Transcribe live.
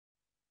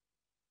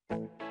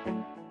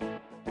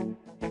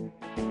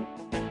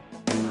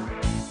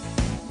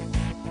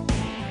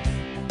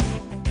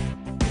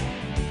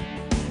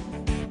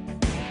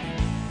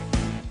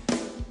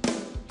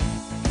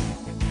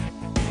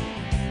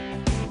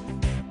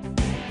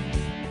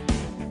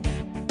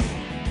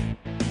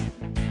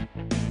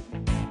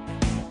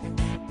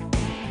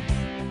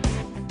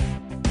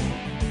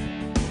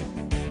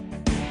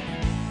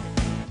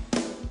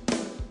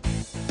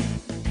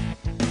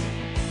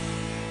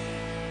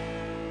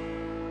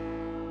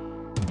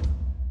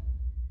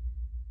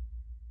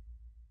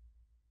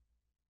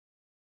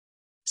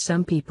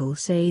Some people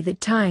say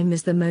that time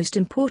is the most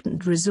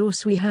important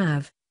resource we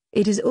have.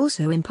 It is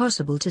also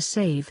impossible to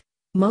save,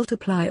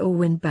 multiply or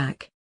win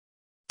back.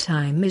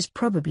 Time is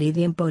probably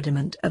the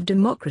embodiment of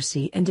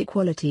democracy and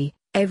equality.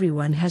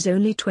 Everyone has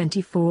only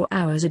 24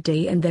 hours a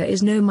day, and there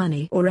is no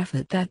money or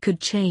effort that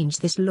could change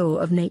this law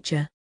of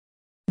nature.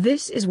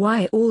 This is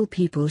why all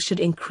people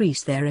should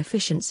increase their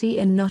efficiency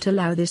and not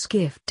allow this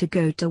gift to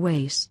go to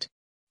waste.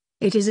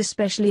 It is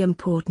especially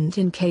important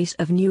in case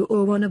of new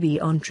or wannabe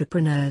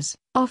entrepreneurs,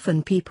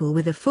 often people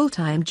with a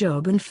full-time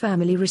job and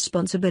family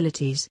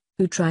responsibilities,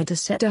 who try to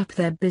set up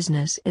their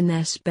business in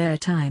their spare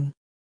time.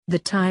 The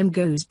time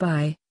goes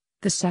by,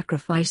 the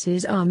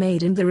sacrifices are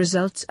made, and the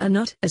results are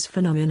not as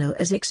phenomenal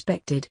as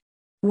expected.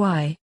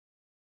 Why?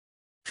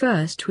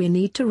 First, we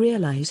need to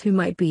realize who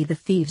might be the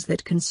thieves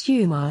that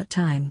consume our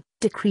time,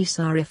 decrease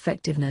our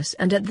effectiveness,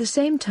 and at the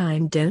same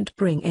time don't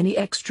bring any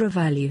extra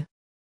value.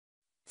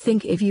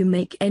 Think if you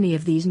make any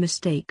of these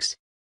mistakes.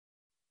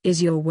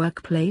 Is your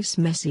workplace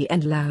messy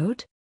and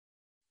loud?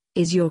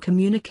 Is your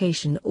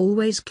communication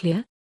always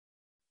clear?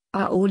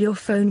 Are all your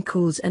phone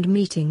calls and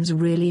meetings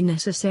really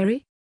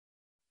necessary?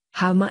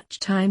 How much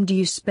time do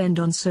you spend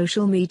on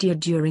social media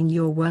during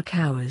your work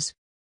hours?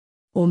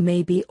 Or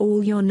maybe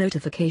all your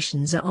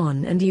notifications are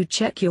on and you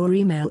check your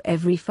email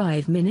every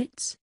 5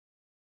 minutes?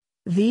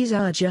 These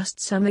are just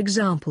some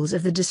examples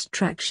of the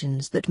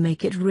distractions that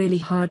make it really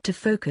hard to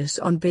focus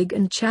on big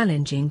and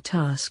challenging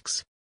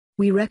tasks.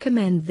 We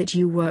recommend that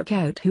you work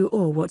out who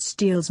or what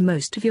steals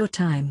most of your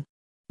time.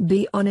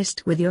 Be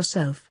honest with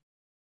yourself.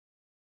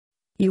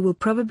 You will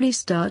probably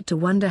start to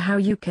wonder how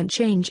you can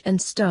change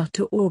and start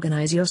to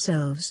organize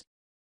yourselves.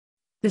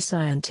 The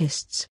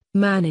scientists,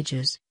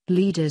 managers,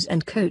 leaders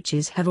and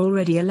coaches have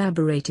already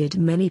elaborated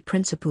many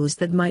principles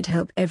that might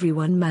help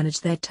everyone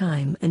manage their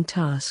time and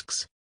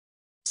tasks.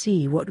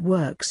 See what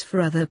works for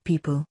other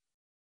people.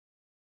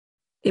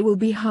 It will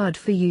be hard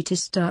for you to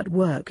start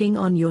working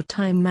on your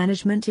time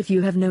management if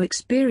you have no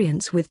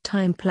experience with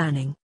time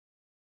planning.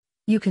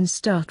 You can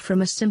start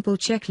from a simple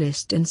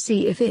checklist and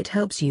see if it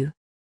helps you.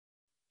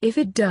 If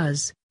it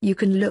does, you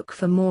can look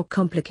for more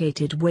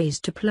complicated ways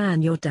to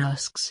plan your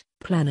tasks,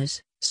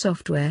 planners,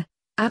 software,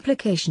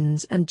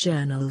 applications and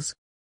journals.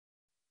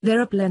 There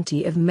are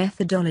plenty of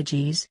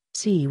methodologies.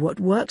 See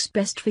what works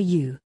best for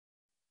you.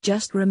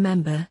 Just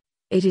remember,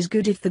 it is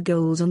good if the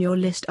goals on your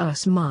list are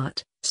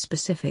SMART,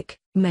 specific,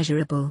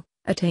 measurable,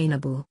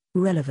 attainable,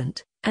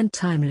 relevant, and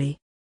timely.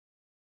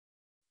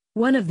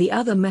 One of the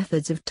other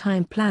methods of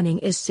time planning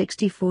is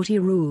 60-40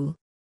 rule.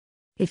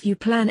 If you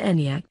plan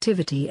any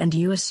activity and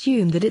you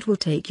assume that it will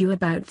take you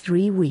about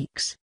 3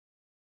 weeks,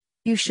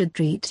 you should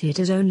treat it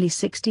as only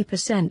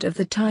 60% of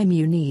the time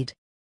you need.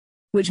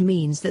 Which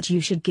means that you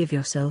should give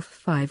yourself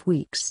 5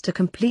 weeks to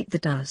complete the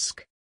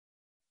task.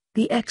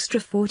 The extra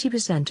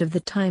 40% of the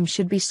time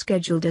should be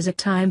scheduled as a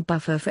time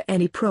buffer for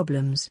any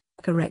problems,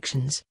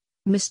 corrections,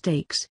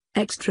 mistakes,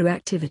 extra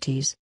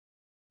activities.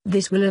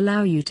 This will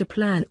allow you to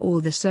plan all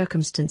the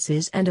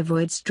circumstances and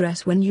avoid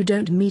stress when you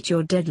don't meet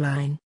your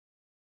deadline.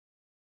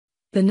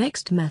 The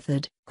next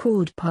method,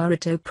 called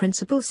Pareto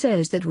principle,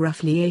 says that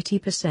roughly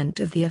 80%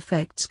 of the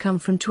effects come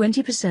from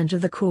 20% of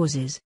the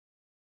causes.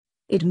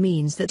 It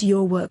means that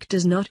your work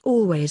does not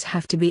always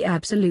have to be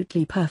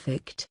absolutely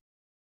perfect.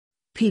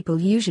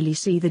 People usually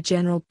see the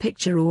general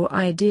picture or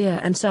idea,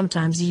 and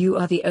sometimes you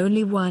are the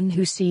only one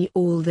who see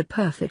all the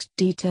perfect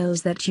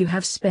details that you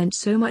have spent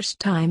so much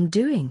time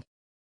doing.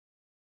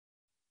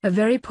 A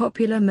very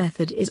popular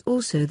method is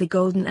also the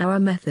golden hour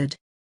method.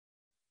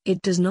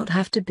 It does not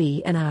have to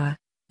be an hour,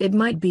 it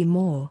might be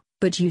more,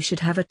 but you should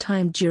have a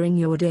time during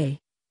your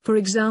day, for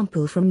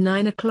example from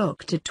 9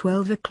 o'clock to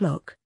 12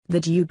 o'clock,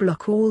 that you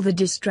block all the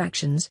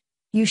distractions,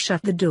 you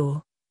shut the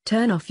door,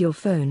 turn off your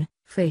phone,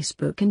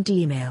 Facebook and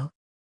email.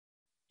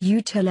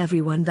 You tell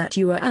everyone that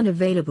you are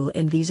unavailable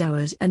in these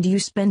hours and you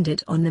spend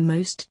it on the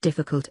most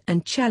difficult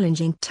and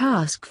challenging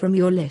task from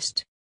your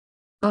list.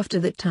 After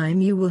that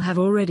time you will have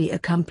already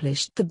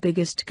accomplished the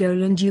biggest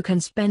goal and you can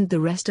spend the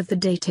rest of the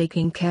day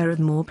taking care of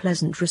more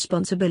pleasant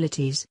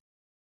responsibilities.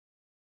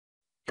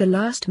 The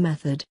last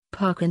method,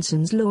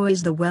 Parkinson's law,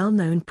 is the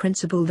well-known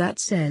principle that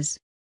says,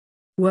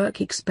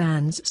 work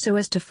expands so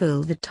as to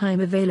fill the time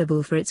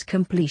available for its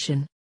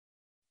completion.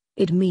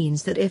 It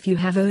means that if you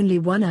have only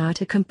 1 hour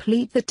to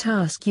complete the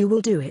task, you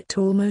will do it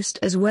almost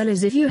as well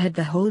as if you had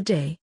the whole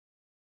day.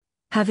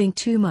 Having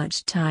too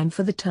much time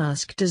for the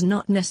task does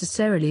not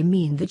necessarily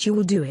mean that you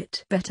will do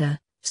it better,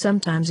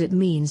 sometimes it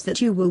means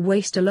that you will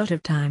waste a lot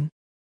of time.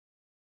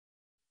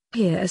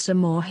 Here are some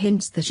more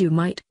hints that you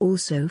might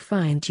also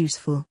find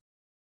useful.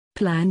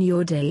 Plan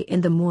your day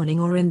in the morning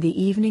or in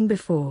the evening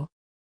before.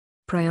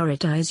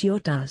 Prioritize your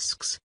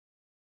tasks.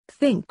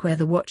 Think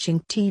whether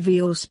watching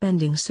TV or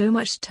spending so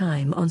much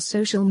time on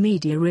social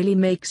media really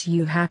makes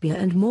you happier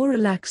and more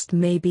relaxed.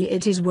 Maybe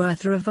it is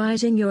worth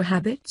revising your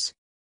habits.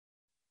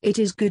 It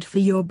is good for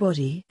your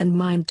body and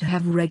mind to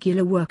have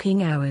regular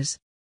working hours.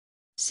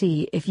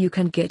 See if you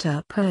can get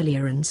up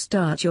earlier and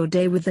start your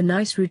day with a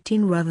nice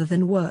routine rather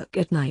than work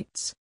at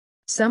nights.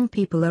 Some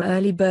people are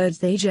early birds,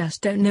 they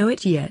just don't know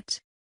it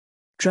yet.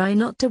 Try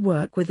not to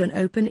work with an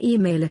open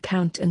email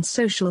account and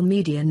social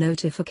media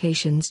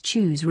notifications.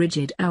 Choose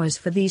rigid hours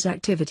for these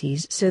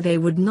activities so they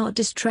would not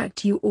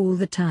distract you all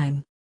the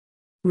time.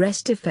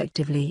 Rest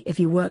effectively. If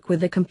you work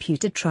with a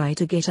computer, try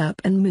to get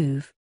up and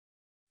move.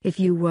 If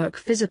you work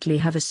physically,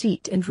 have a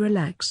seat and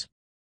relax.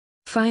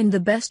 Find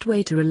the best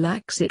way to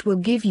relax. It will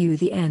give you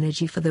the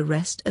energy for the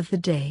rest of the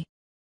day.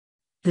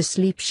 The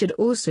sleep should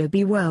also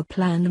be well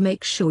planned.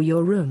 Make sure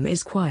your room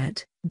is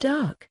quiet,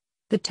 dark,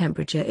 the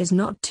temperature is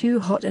not too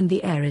hot and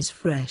the air is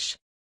fresh.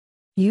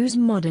 Use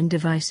modern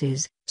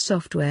devices,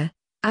 software,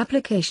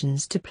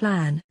 applications to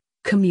plan,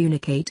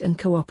 communicate and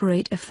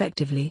cooperate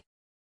effectively.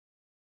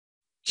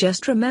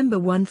 Just remember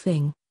one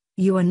thing: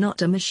 you are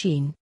not a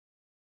machine.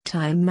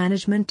 Time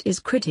management is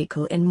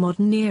critical in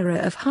modern era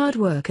of hard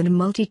work and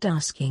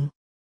multitasking.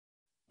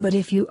 But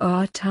if you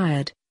are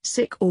tired,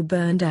 sick or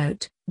burned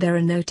out, there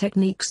are no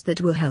techniques that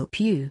will help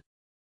you.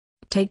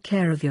 Take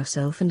care of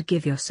yourself and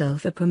give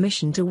yourself a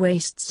permission to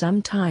waste some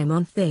time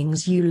on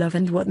things you love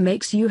and what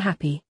makes you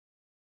happy.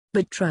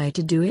 But try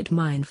to do it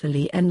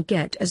mindfully and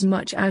get as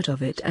much out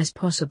of it as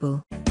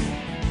possible.